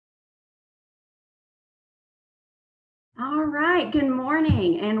All right, good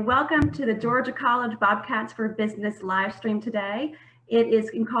morning and welcome to the Georgia College Bobcats for Business live stream today. It is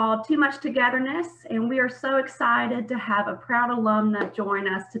called Too Much Togetherness, and we are so excited to have a proud alumna join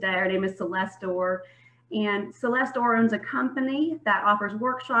us today. Her name is Celeste Orr, and Celeste Orr owns a company that offers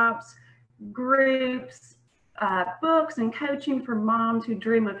workshops, groups, books, and coaching for moms who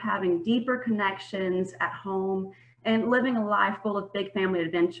dream of having deeper connections at home and living a life full of big family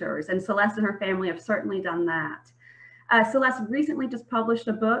adventures. And Celeste and her family have certainly done that. Celeste recently just published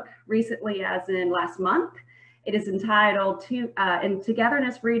a book, recently as in last month. It is entitled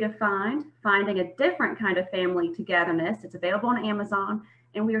Togetherness Redefined, Finding a Different Kind of Family Togetherness. It's available on Amazon,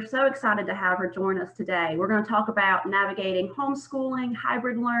 and we are so excited to have her join us today. We're going to talk about navigating homeschooling,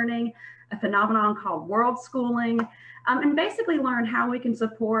 hybrid learning, a phenomenon called world schooling, and basically learn how we can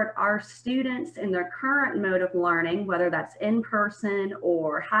support our students in their current mode of learning, whether that's in person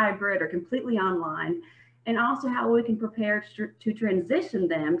or hybrid or completely online, and also how we can prepare to transition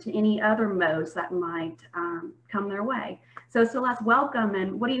them to any other modes that might come their way. So Celeste, welcome,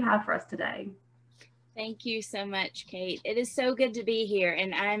 and what do you have for us today? Thank you so much, Kate. It is so good to be here,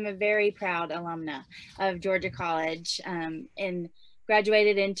 and I'm a very proud alumna of Georgia College and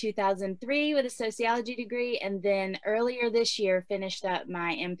graduated in 2003 with a sociology degree, and then earlier this year finished up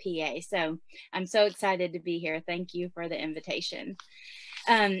my MPA. So I'm so excited to be here. Thank you for the invitation.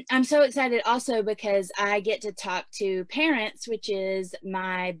 I'm so excited also because I get to talk to parents, which is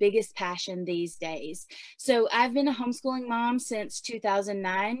my biggest passion these days. So I've been a homeschooling mom since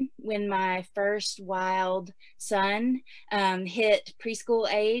 2009 when my first wild son hit preschool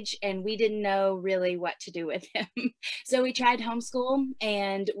age, and we didn't know really what to do with him. So we tried homeschool,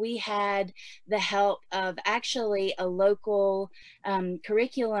 and we had the help of actually a local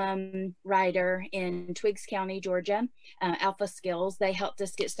curriculum writer in Twiggs County, Georgia, Alpha Skills. They helped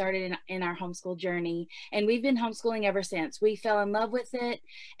us get started in our homeschool journey, and we've been homeschooling ever since. We fell in love with it,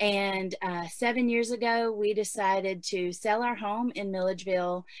 and 7 years ago we decided to sell our home in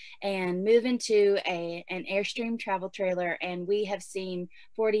Milledgeville and move into an Airstream travel trailer, and we have seen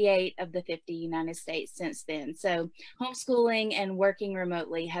 48 of the 50 United States since then. So homeschooling and working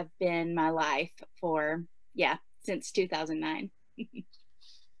remotely have been my life for since 2009.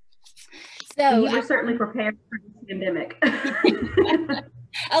 So you were certainly prepared for the pandemic.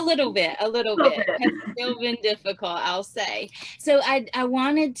 A little bit. It's still been difficult, I'll say. So I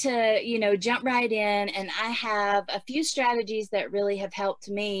wanted to, jump right in, and I have a few strategies that really have helped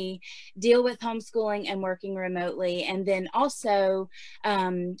me deal with homeschooling and working remotely. And then also,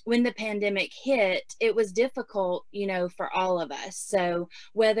 when the pandemic hit, it was difficult, for all of us. So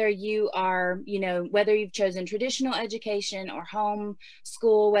whether you are, whether you've chosen traditional education or home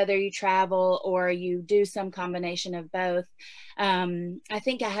school, whether you travel or you do some combination of both, I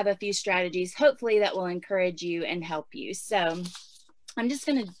think I have a few strategies, hopefully, that will encourage you and help you. So I'm just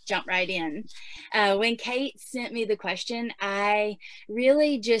going to jump right in. When Kate sent me the question, I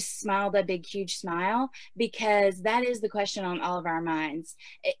really just smiled a big, huge smile, because that is the question on all of our minds.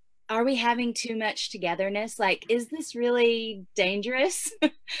 Are we having too much togetherness? Like, is this really dangerous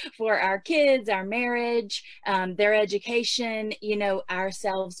for our kids, our marriage, their education,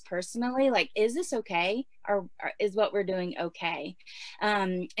 ourselves personally? Like, is this okay? Or is what we're doing okay?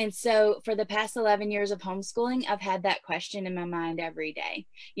 And so for the past 11 years of homeschooling, I've had that question in my mind every day.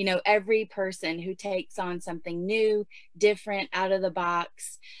 Every person who takes on something new, different, out of the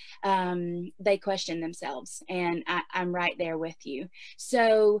box, they question themselves, and I'm right there with you.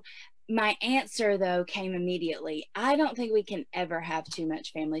 So my answer, though, came immediately. I don't think we can ever have too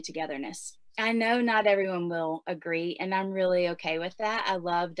much family togetherness. I know not everyone will agree, and I'm really okay with that. I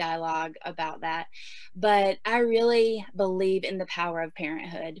love dialogue about that, but I really believe in the power of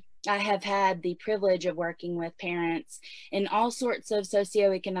parenthood. I have had the privilege of working with parents in all sorts of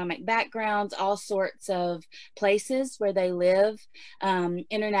socioeconomic backgrounds, all sorts of places where they live,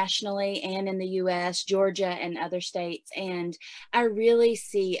 internationally and in the US, Georgia, and other states. And I really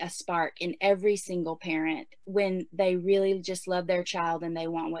see a spark in every single parent when they really just love their child and they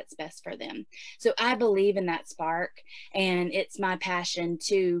want what's best for them. So I believe in that spark, and it's my passion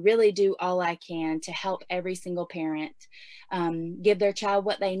to really do all I can to help every single parent give their child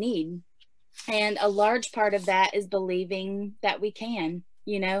what they need. And a large part of that is believing that we can,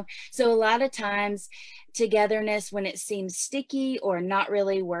 So a lot of times togetherness, when it seems sticky or not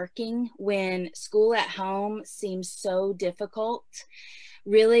really working, when school at home seems so difficult,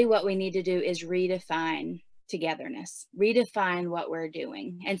 really what we need to do is redefine togetherness, redefine what we're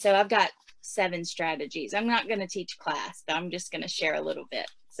doing. And so I've got 7 strategies. I'm not going to teach class, but I'm just going to share a little bit.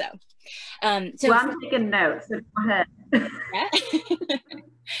 So I'm taking notes. So go ahead.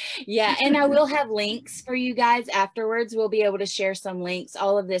 Yeah, and I will have links for you guys afterwards. We'll be able to share some links.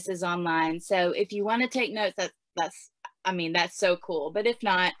 All of this is online. So if you want to take notes, that's so cool. But if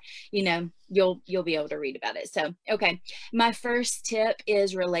not, you'll be able to read about it. So, okay. My first tip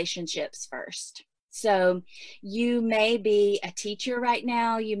is relationships first. So you may be a teacher right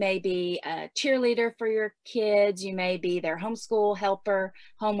now. You may be a cheerleader for your kids. You may be their homeschool helper,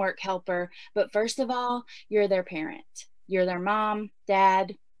 homework helper. But first of all, you're their parent. You're their mom,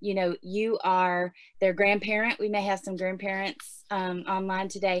 dad. You are their grandparent. We may have some grandparents online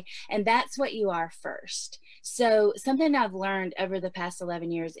today, and that's what you are first. So something I've learned over the past 11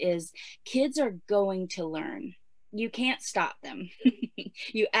 years is kids are going to learn. You can't stop them.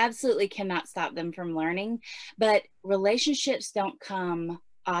 You absolutely cannot stop them from learning, but relationships don't come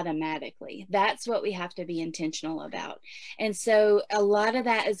automatically. That's what we have to be intentional about. And so a lot of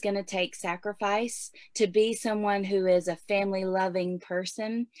that is going to take sacrifice to be someone who is a family loving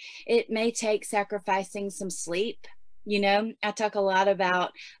person. It may take sacrificing some sleep. I talk a lot about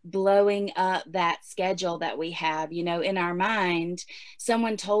blowing up that schedule that we have. In our mind,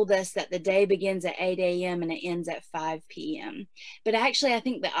 someone told us that the day begins at 8 a.m. and it ends at 5 p.m. But actually, I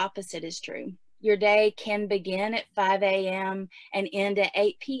think the opposite is true. Your day can begin at 5 a.m. and end at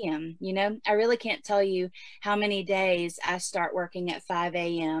 8 p.m. I really can't tell you how many days I start working at 5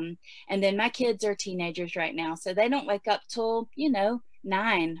 a.m. and then my kids are teenagers right now, so they don't wake up till,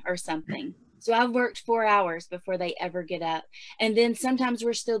 9 or something. So I've worked 4 hours before they ever get up. And then sometimes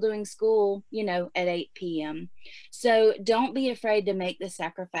we're still doing school, at 8 p.m. So don't be afraid to make the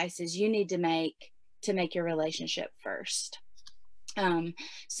sacrifices you need to make your relationship first.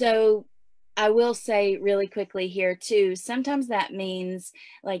 So I will say really quickly here too, sometimes that means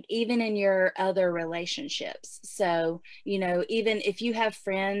like even in your other relationships. So, even if you have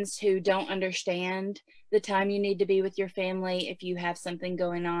friends who don't understand the time you need to be with your family, if you have something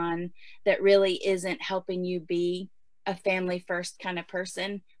going on that really isn't helping you be a family first kind of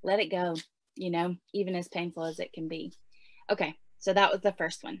person, let it go, even as painful as it can be. Okay, so that was the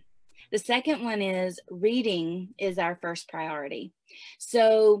first one. The second one is reading is our first priority.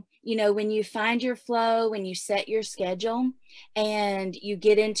 So, when you find your flow, when you set your schedule and you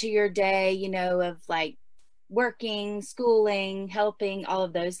get into your day, of like working, schooling, helping, all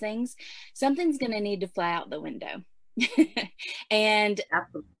of those things, something's going to need to fly out the window. And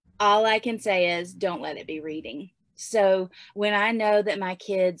Absolutely. All I can say is don't let it be reading. So when I know that my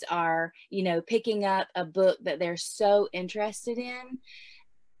kids are, picking up a book that they're so interested in,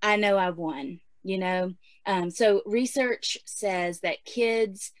 I know I've won, So research says that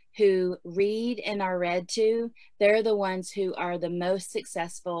kids who read and are read to, they're the ones who are the most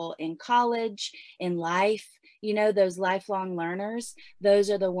successful in college, in life. Those lifelong learners,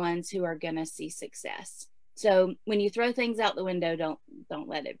 those are the ones who are going to see success. So when you throw things out the window, don't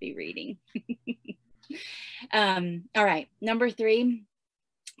let it be reading. All right, number 3,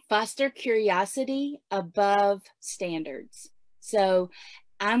 foster curiosity above standards. So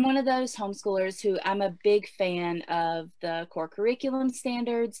I'm one of those homeschoolers who I'm a big fan of the core curriculum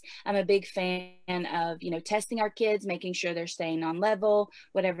standards. I'm a big fan of, testing our kids, making sure they're staying on level,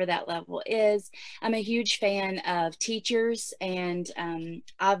 whatever that level is. I'm a huge fan of teachers, and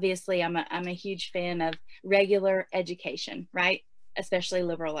obviously I'm a huge fan of regular education, right? Especially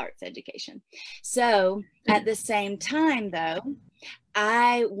liberal arts education. So at the same time, though,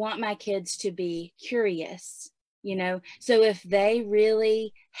 I want my kids to be curious. So if they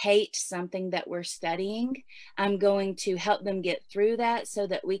really hate something that we're studying, I'm going to help them get through that so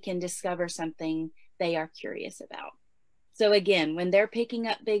that we can discover something they are curious about. So again, when they're picking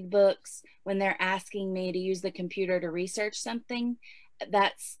up big books, when they're asking me to use the computer to research something,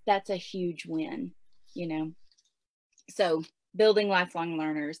 that's a huge win, So building lifelong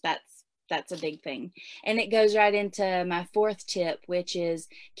learners, that's a big thing. And it goes right into my 4th tip, which is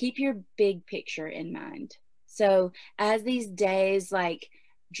keep your big picture in mind. So as these days like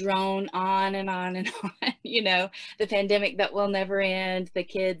drone on and on and on, the pandemic that will never end, the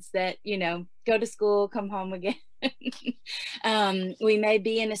kids that, go to school, come home again. We may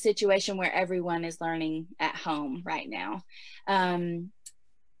be in a situation where everyone is learning at home right now.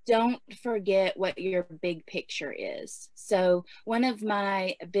 Don't forget what your big picture is. So one of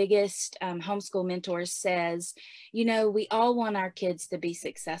my biggest homeschool mentors says, we all want our kids to be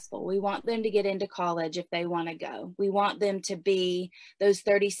successful. We want them to get into college if they want to go. We want them to be those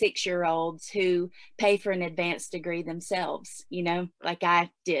 36-year-olds who pay for an advanced degree themselves, like I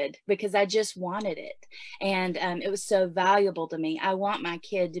did, because I just wanted it. And it was so valuable to me. I want my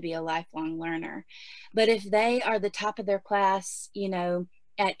kid to be a lifelong learner. But if they are the top of their class,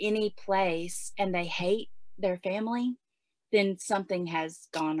 at any place and they hate their family, then something has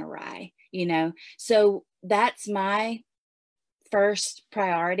gone awry, you know? So that's my first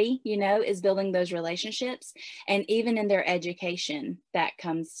priority, you know, is building those relationships. And even in their education, that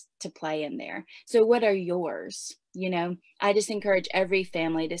comes to play in there. So what are yours? You know, I just encourage every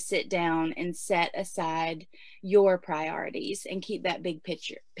family to sit down and set aside your priorities and keep that big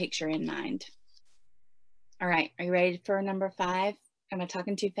picture in mind. All right, are you ready for number 5? Am I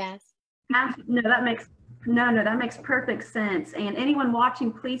talking too fast? No, that makes perfect sense. And anyone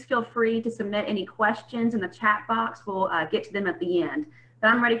watching, please feel free to submit any questions in the chat box. We'll get to them at the end. But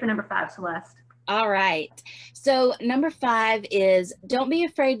I'm ready for number 5, Celeste. All right. So number 5 is don't be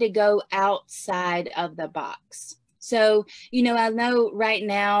afraid to go outside of the box. So, you know, I know right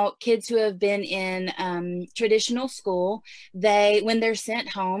now kids who have been in traditional school, when they're sent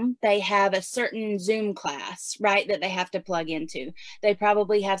home, they have a certain Zoom class, right, that they have to plug into. They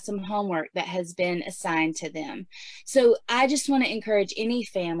probably have some homework that has been assigned to them. So I just want to encourage any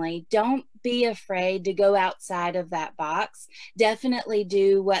family, don't be afraid to go outside of that box. Definitely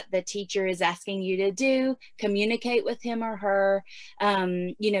do what the teacher is asking you to do, communicate with him or her,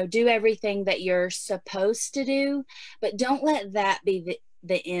 you know, do everything that you're supposed to do, but don't let that be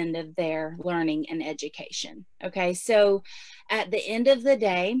the end of their learning and education. Okay, so at the end of the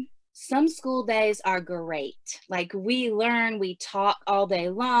day, some school days are great. Like we learn, we talk all day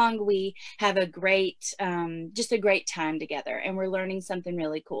long, we have a great, just a great time together, and we're learning something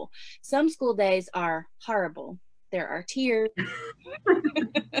really cool. Some school days are horrible. There are tears.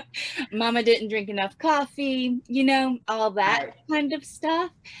 Mama didn't drink enough coffee, you know, all that kind of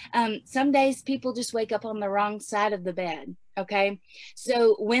stuff. Some days people just wake up on the wrong side of the bed. Okay.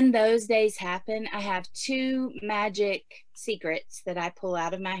 So when those days happen, I have 2 magic secrets that I pull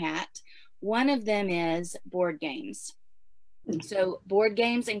out of my hat. One of them is board games. So board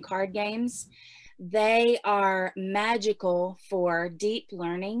games and card games, they are magical for deep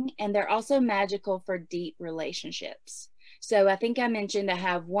learning, and they're also magical for deep relationships. So I think I mentioned I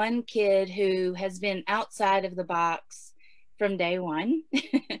have one kid who has been outside of the box from day one,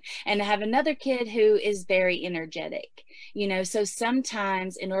 and I have another kid who is very energetic, you know, so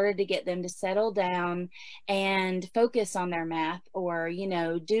sometimes in order to get them to settle down and focus on their math or, you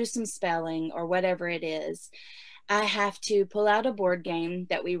know, do some spelling or whatever it is, I have to pull out a board game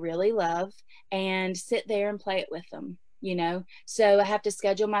that we really love and sit there and play it with them, you know. So I have to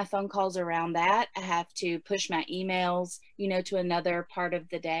schedule my phone calls around that. I have to push my emails, you know, to another part of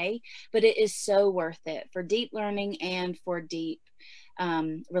the day, but it is so worth it for deep learning and for deep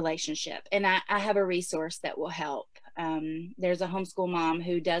relationship. And I have a resource that will help. There's a homeschool mom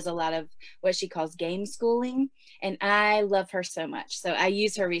who does a lot of what she calls game schooling, and I love her so much. So I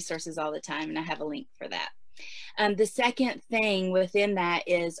use her resources all the time, and I have a link for that. The second thing within that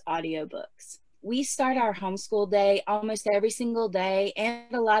is audiobooks. We start our homeschool day almost every single day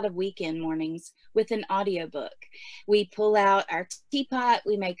and a lot of weekend mornings with an audiobook. We pull out our teapot,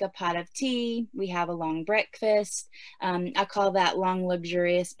 we make a pot of tea, we have a long breakfast. I call that long,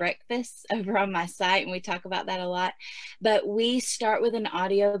 luxurious breakfast over on my site, and we talk about that a lot. But we start with an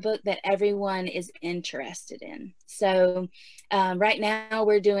audiobook that everyone is interested in. So right now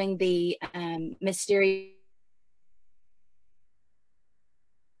we're doing the Mysterious,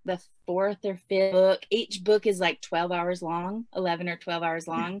 the 4th or 5th book. Each book is like 12 hours long, 11 or 12 hours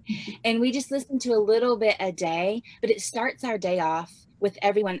long. And we just listen to a little bit a day, but it starts our day off with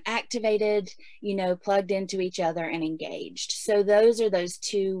everyone activated, you know, plugged into each other and engaged. So those are those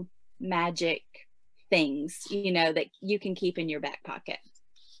 2 magic things, you know, that you can keep in your back pocket.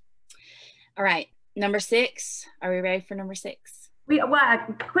 All right, number 6. Are we ready for number 6? Well,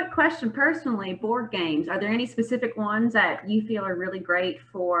 a quick question personally, board games, are there any specific ones that you feel are really great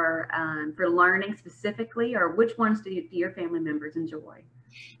for learning specifically, or which ones do your family members enjoy?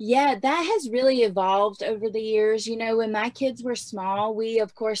 Yeah, that has really evolved over the years. You know, when my kids were small, we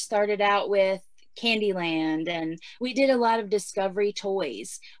of course started out with Candyland, and we did a lot of Discovery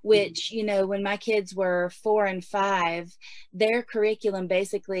toys, which, you know, when my kids were 4 and 5, their curriculum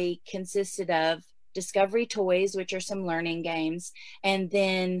basically consisted of Discovery toys, which are some learning games, and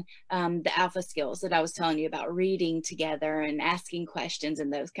then the alpha skills that I was telling you about, reading together and asking questions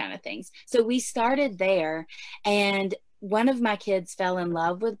and those kind of things. So we started there, and one of my kids fell in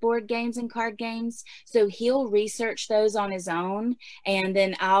love with board games and card games, so he'll research those on his own, and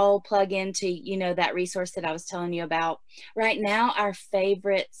then I'll plug into, you know, that resource that I was telling you about. Right now our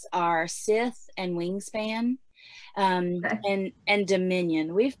favorites are Sith and Wingspan, and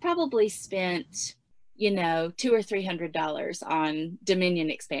Dominion. We've probably spent, $200 or $300 on Dominion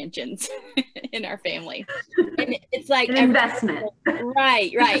expansions in our family. And it's like an investment.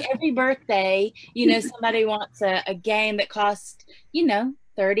 Right. Every birthday, somebody wants a game that costs,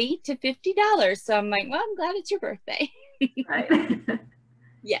 $30 to $50. So I'm like, well, I'm glad it's your birthday. Right.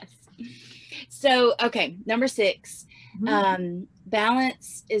 Yes. So, okay, number 6,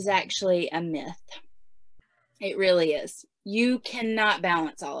 balance is actually a myth. It really is. You cannot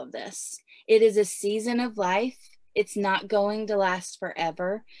balance all of this. It is a season of life. It's not going to last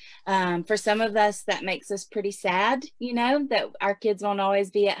forever. For some of us, that makes us pretty sad, that our kids won't always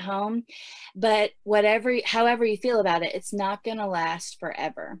be at home. But however you feel about it, it's not going to last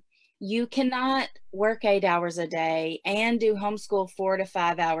forever. You cannot work 8 hours a day and do homeschool 4 to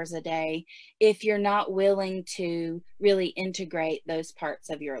 5 hours a day if you're not willing to really integrate those parts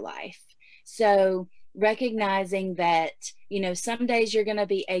of your life. So recognizing that, some days you're going to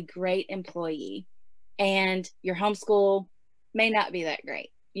be a great employee and your homeschool may not be that great.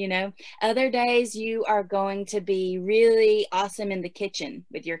 Other days you are going to be really awesome in the kitchen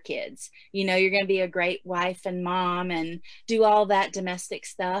with your kids. You're going to be a great wife and mom and do all that domestic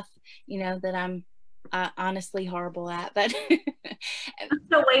stuff, that I'm honestly horrible at, but I'm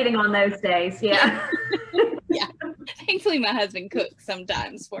still waiting on those days. Yeah. Yeah. Thankfully my husband cooks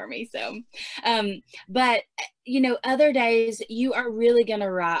sometimes for me. So, but other days you are really going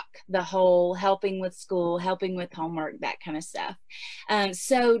to rock the whole helping with school, helping with homework, that kind of stuff.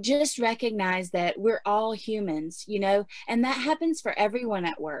 So just recognize that we're all humans, and that happens for everyone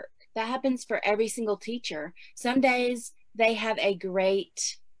at work. That happens for every single teacher. Some days they have a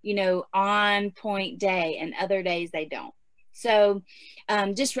great, on point day, and other days they don't. So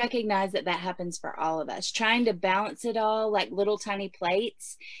just recognize that happens for all of us. Trying to balance it all like little tiny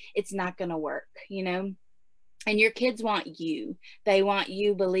plates, it's not going to work, And your kids want you. They want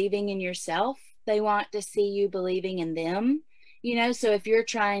you believing in yourself. They want to see you believing in them, So if you're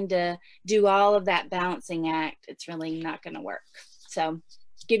trying to do all of that balancing act, it's really not going to work. So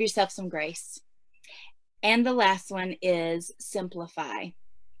give yourself some grace. And the last one is simplify.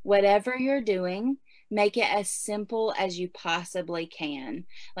 Whatever you're doing, make it as simple as you possibly can.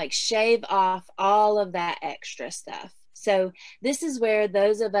 Like shave off all of that extra stuff. So this is where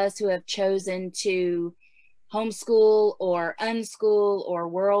those of us who have chosen to homeschool or unschool or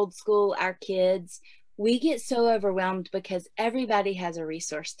world school our kids, we get so overwhelmed because everybody has a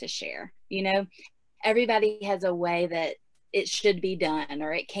resource to share. Everybody has a way that it should be done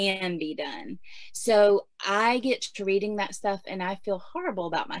or it can be done. So I get to reading that stuff and I feel horrible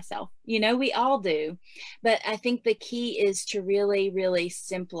about myself. We all do. But I think the key is to really, really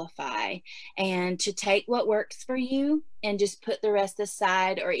simplify and to take what works for you and just put the rest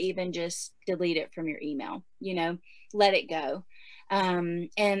aside, or even just delete it from your email, let it go. And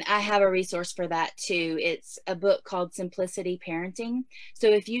I have a resource for that too. It's a book called Simplicity Parenting. So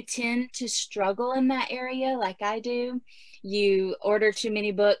if you tend to struggle in that area like I do, you order too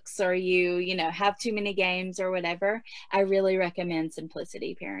many books or you have too many games or whatever, I really recommend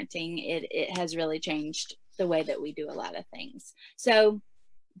Simplicity Parenting. It has really changed the way that we do a lot of things. So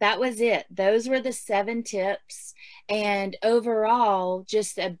that was it. Those were the 7 tips. And overall,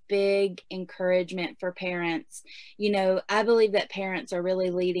 just a big encouragement for parents. I believe that parents are really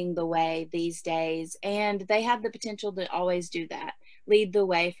leading the way these days, and they have the potential to always do that. Lead the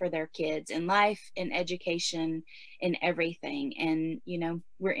way for their kids in life, in education, in everything. And,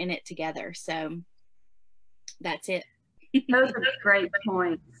 we're in it together. So that's it. Those are great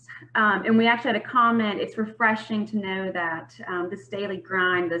points. And we actually had a comment. It's refreshing to know that this daily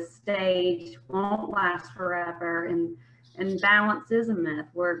grind, this stage won't last forever. And balance is a myth.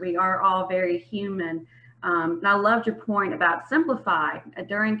 We are all very human. And I loved your point about simplify.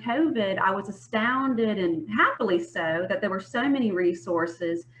 During COVID, I was astounded, and happily so, that there were so many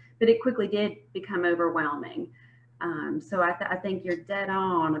resources, but it quickly did become overwhelming. So I think you're dead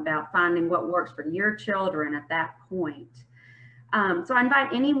on about finding what works for your children at that point. So I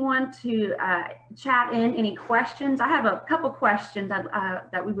invite anyone to chat in any questions. I have a couple questions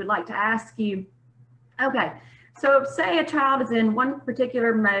that we would like to ask you. Okay, so say a child is in one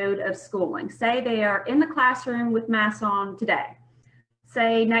particular mode of schooling. Say they are in the classroom with masks on today.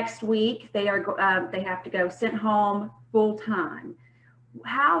 Say next week they have to go sent home full time.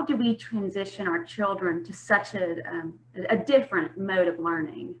 How do we transition our children to such a different mode of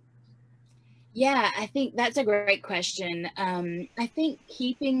learning? Yeah, I think that's a great question. I think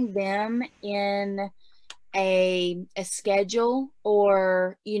keeping them in a schedule,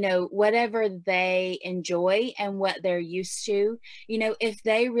 or, you know, whatever they enjoy and what they're used to. You know, if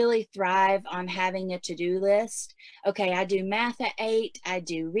they really thrive on having a to-do list, okay, I do math at 8, I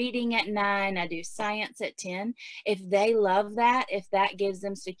do reading at 9, I do science at 10. If they love that, if that gives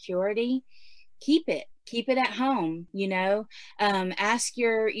them security, keep it at home. You know, ask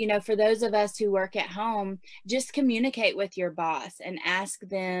your, you know, for those of us who work at home, just communicate with your boss and ask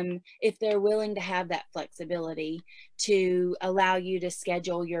them if they're willing to have that flexibility to allow you to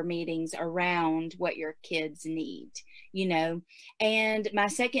schedule your meetings around what your kids need, you know. And my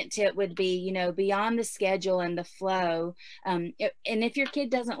second tip would be, you know, beyond the schedule and the flow, and if your kid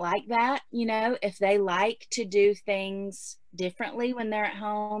doesn't like that, you know, if they like to do things differently when they're at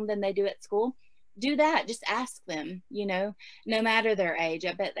home than they do at school, do that. Just ask them, you know, no matter their age.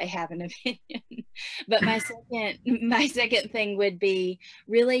 I bet they have an opinion. But my second thing would be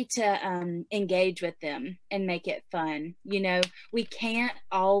really to engage with them and make it fun. You know, we can't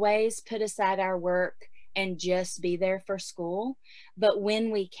always put aside our work and just be there for school, but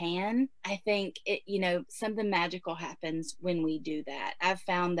when we can, I think it, you know, something magical happens when we do that. I've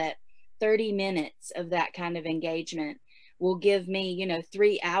found that 30 minutes of that kind of engagement will give me, you know,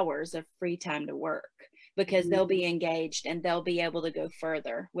 3 hours of free time to work, because they'll be engaged and they'll be able to go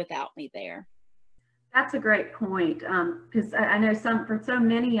further without me there. That's a great point, because I know for so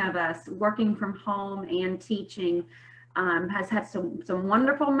many of us, working from home and teaching has had some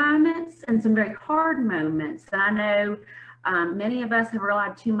wonderful moments and some very hard moments. And I know many of us have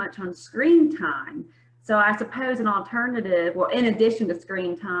relied too much on screen time. So I suppose an alternative, well, in addition to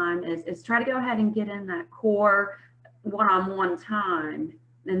screen time, is try to go ahead and get in that core one-on-one time,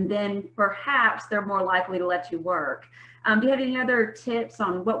 and then perhaps they're more likely to let you work. Do you have any other tips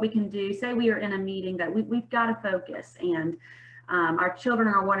on what we can do? Say we are in a meeting that we've got to focus, and our children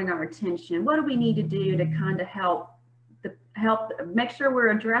are wanting our attention. What do we need to do to kind of help make sure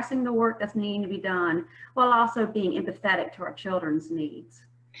we're addressing the work that's needing to be done while also being empathetic to our children's needs?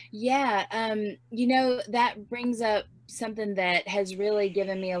 Yeah, you know, that brings up something that has really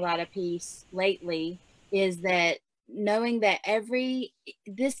given me a lot of peace lately, is that knowing that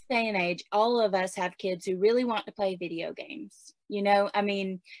this day and age, all of us have kids who really want to play video games. You know, I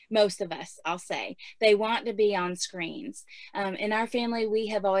mean, most of us, I'll say, they want to be on screens. In our family, we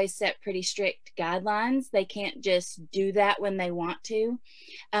have always set pretty strict guidelines. They can't just do that when they want to.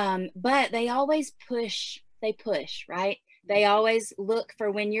 But they always push, right? They always look for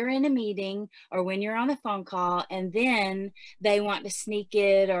when you're in a meeting or when you're on a phone call, and then they want to sneak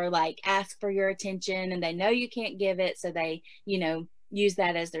it or like ask for your attention, and they know you can't give it. So they, you know, use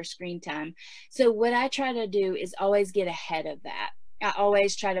that as their screen time. So what I try to do is always get ahead of that. I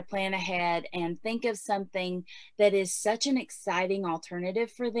always try to plan ahead and think of something that is such an exciting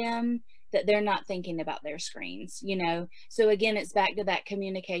alternative for them that they're not thinking about their screens, you know. So again, it's back to that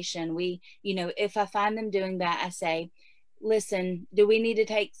communication. You know, if I find them doing that, I say, listen, do we need to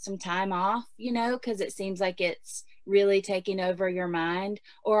take some time off, you know, because it seems like it's really taking over your mind?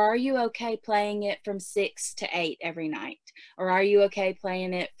 Or are you okay playing it from 6 to 8 every night? Or are you okay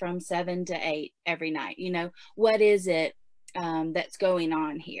playing it from 7 to 8 every night? You know, what is it that's going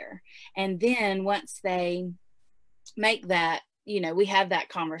on here? And then once they make that, you know, we have that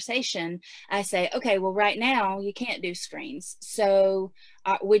conversation, I say, okay, well, right now you can't do screens. So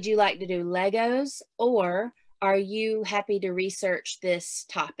would you like to do Legos, or are you happy to research this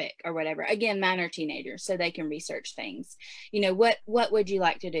topic or whatever? Again, mine are teenagers, so they can research things. You know, what would you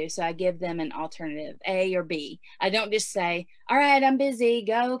like to do? So I give them an alternative, A or B. I don't just say, all right, I'm busy,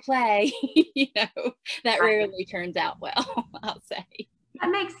 go play. You know, that rarely turns out well, I'll say. That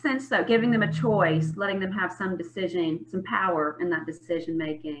makes sense, though, giving them a choice, letting them have some decision, some power in that decision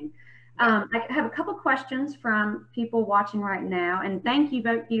making. I have a couple questions from people watching right now, and thank you,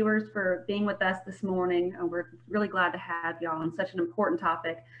 both viewers, for being with us this morning. We're really glad to have y'all on such an important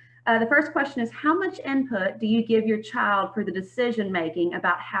topic. The first question is, how much input do you give your child for the decision making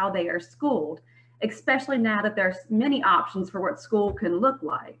about how they are schooled, especially now that there's many options for what school can look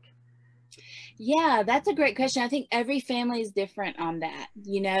like? Yeah, that's a great question. I think every family is different on that,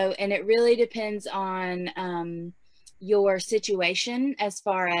 you know, and it really depends on your situation as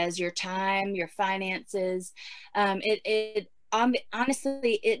far as your time, your finances. Honestly,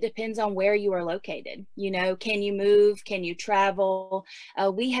 it depends on where you are located. You know, can you move? Can you travel?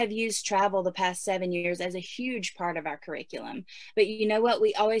 We have used travel the past 7 years as a huge part of our curriculum. But you know what?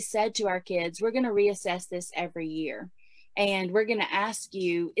 We always said to our kids, we're going to reassess this every year. And we're going to ask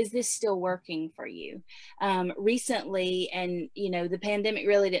you, is this still working for you? Recently, and the pandemic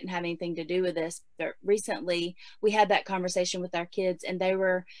really didn't have anything to do with this, but recently we had that conversation with our kids, and they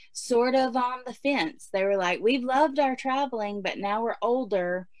were sort of on the fence. They were like, we've loved our traveling, but now we're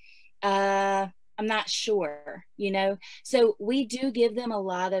older. I'm not sure, So we do give them a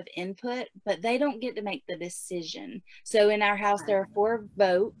lot of input, but they don't get to make the decision. So in our house, there are 4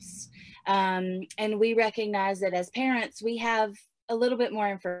 votes. And we recognize that as parents, we have a little bit more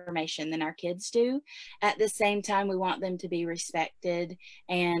information than our kids do. At the same time, we want them to be respected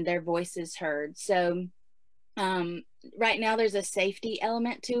and their voices heard. So right now there's a safety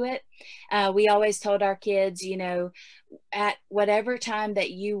element to it. We always told our kids, at whatever time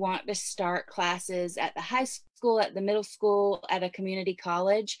that you want to start classes at the high school, at the middle school, at a community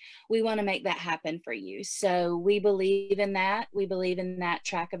college, we want to make that happen for you. So we believe in that. We believe in that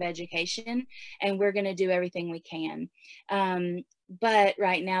track of education, and we're going to do everything we can. But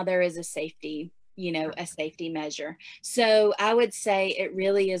right now there is a safety measure. So I would say it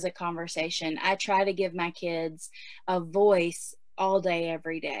really is a conversation. I try to give my kids a voice all day,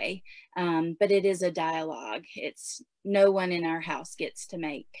 every day. But it is a dialogue. It's no one in our house gets to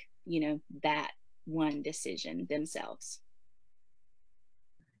make, that one decision themselves.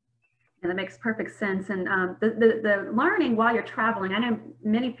 And that makes perfect sense. And the learning while you're traveling, I know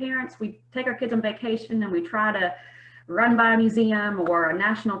many parents, we take our kids on vacation and we try to run by a museum or a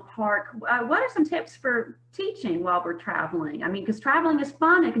national park. What are some tips for teaching while we're traveling? I mean, because traveling is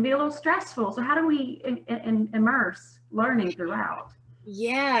fun, it can be a little stressful. So how do we immerse learning throughout?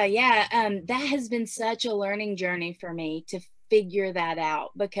 Yeah. That has been such a learning journey for me to figure that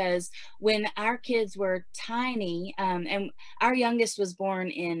out, because when our kids were tiny, and our youngest was born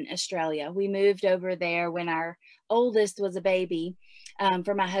in Australia, we moved over there when our oldest was a baby,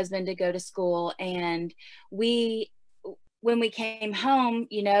 for my husband to go to school. And when we came home,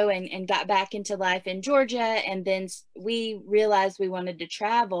 and got back into life in Georgia, and then we realized we wanted to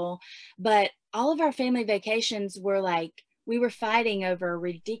travel, but all of our family vacations were like, we were fighting over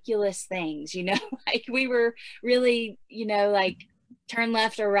ridiculous things, like we were really, like turn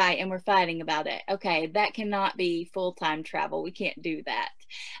left or right and we're fighting about it. Okay, that cannot be full-time travel. We can't do that.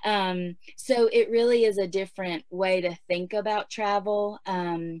 So it really is a different way to think about travel.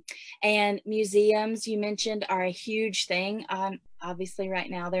 And museums, you mentioned, are a huge thing. Obviously right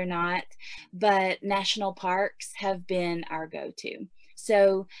now they're not, but national parks have been our go-to.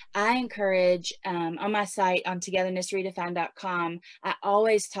 So I encourage, on my site, on togethernessredefined.com, I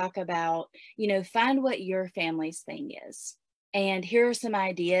always talk about, find what your family's thing is. And here are some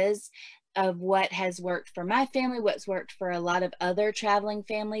ideas of what has worked for my family, what's worked for a lot of other traveling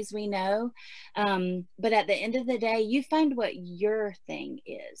families we know. But at the end of the day, you find what your thing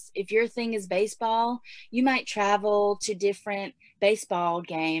is. If your thing is baseball, you might travel to different baseball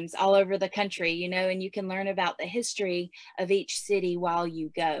games all over the country, and you can learn about the history of each city while you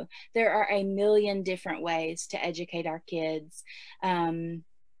go. There are a million different ways to educate our kids,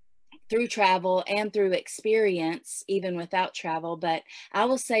 through travel and through experience, even without travel. But I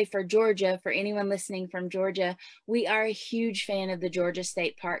will say, for Georgia, for anyone listening from Georgia, we are a huge fan of the Georgia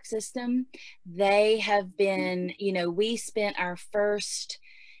State Park System. They have been, we spent our first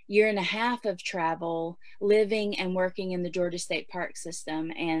year and a half of travel living and working in the Georgia State Park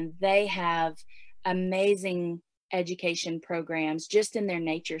System, and they have amazing education programs just in their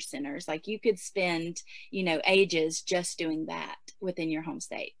nature centers. Like, you could spend, ages just doing that within your home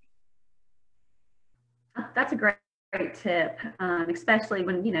state. That's a great tip, especially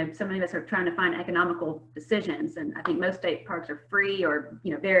when, so many of us are trying to find economical decisions. And I think most state parks are free or,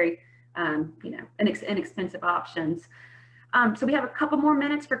 very, inexpensive options. So we have a couple more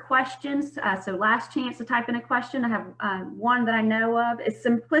minutes for questions. So last chance to type in a question. I have one that I know of. Is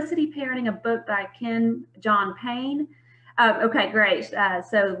Simplicity Parenting a book by Ken John Payne? Okay, great.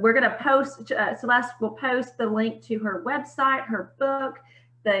 So we're going to post, Celeste will post the link to her website, her book,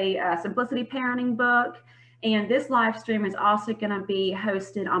 the Simplicity Parenting book. And this live stream is also going to be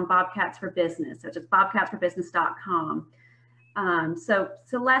hosted on Bobcats for Business, such as bobcatsforbusiness.com. So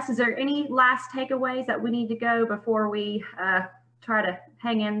Celeste, is there any last takeaways that we need to go before we try to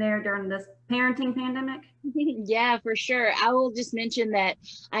hang in there during this parenting pandemic? Yeah, for sure. I will just mention that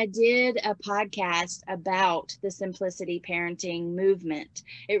I did a podcast about the Simplicity Parenting movement.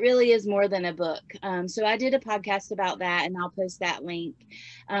 It really is more than a book. So I did a podcast about that, and I'll post that link.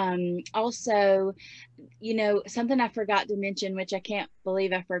 Also, something I forgot to mention, which I can't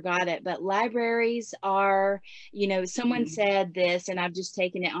believe I forgot it, but libraries are, someone said this and I've just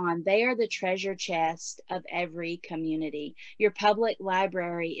taken it on. They are the treasure chest of every community. Your public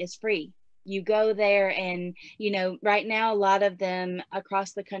library is free. You go there and, you know, right now, a lot of them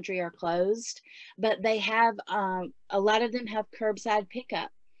across the country are closed, but they have, a lot of them have curbside pickup,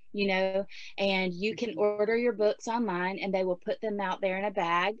 you know, and you can order your books online and they will put them out there in a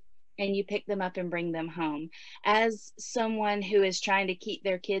bag and you pick them up and bring them home. As someone who is trying to keep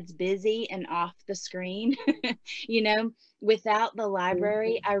their kids busy and off the screen, you know, without the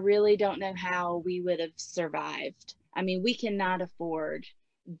library, I really don't know how we would have survived. I mean, we cannot afford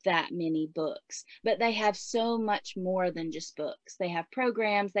that many books, but they have so much more than just books. They have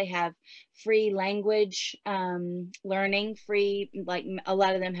programs, they have free language learning, free, like a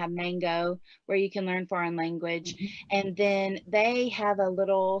lot of them have Mango where you can learn foreign language. And then they have a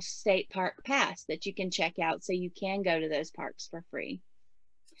little state park pass that you can check out so you can go to those parks for free.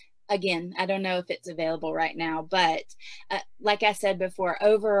 Again, I don't know if it's available right now, but like I said before,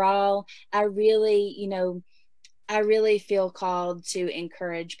 overall, I really, you know, I really feel called to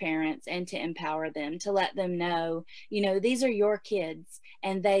encourage parents and to empower them, to let them know, you know, these are your kids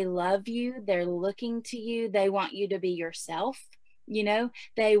and they love you. They're looking to you. They want you to be yourself. You know,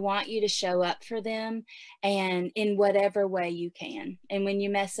 they want you to show up for them and in whatever way you can. And when you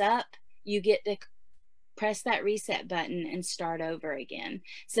mess up, you get to press that reset button and start over again.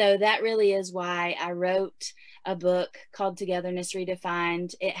 So that really is why I wrote a book called Togetherness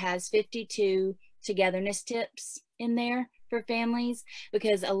Redefined. It has 52 togetherness tips in there for families,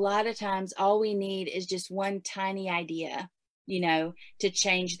 because a lot of times all we need is just one tiny idea, you know, to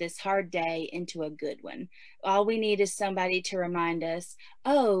change this hard day into a good one. All we need is somebody to remind us,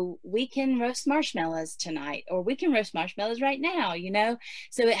 oh, we can roast marshmallows tonight, or we can roast marshmallows right now, you know.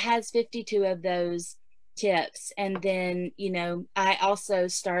 So it has 52 of those tips. And then, you know, I also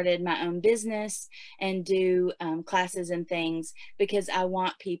started my own business and do classes and things because I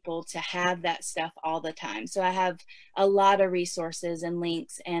want people to have that stuff all the time. So I have a lot of resources and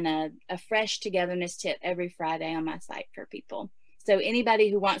links and a fresh togetherness tip every Friday on my site for people. So anybody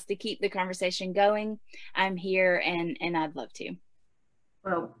who wants to keep the conversation going, I'm here and I'd love to.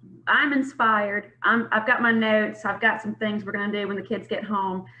 Well, I'm inspired. I've got my notes. I've got some things we're going to do when the kids get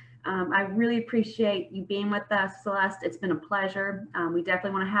home. I really appreciate you being with us, Celeste. It's been a pleasure. We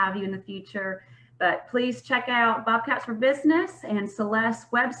definitely want to have you in the future, but please check out Bobcats for Business and Celeste's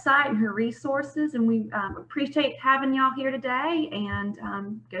website and her resources. And we appreciate having y'all here today,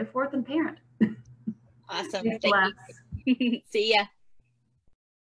 and go forth and parent. Awesome. Thank you. See ya.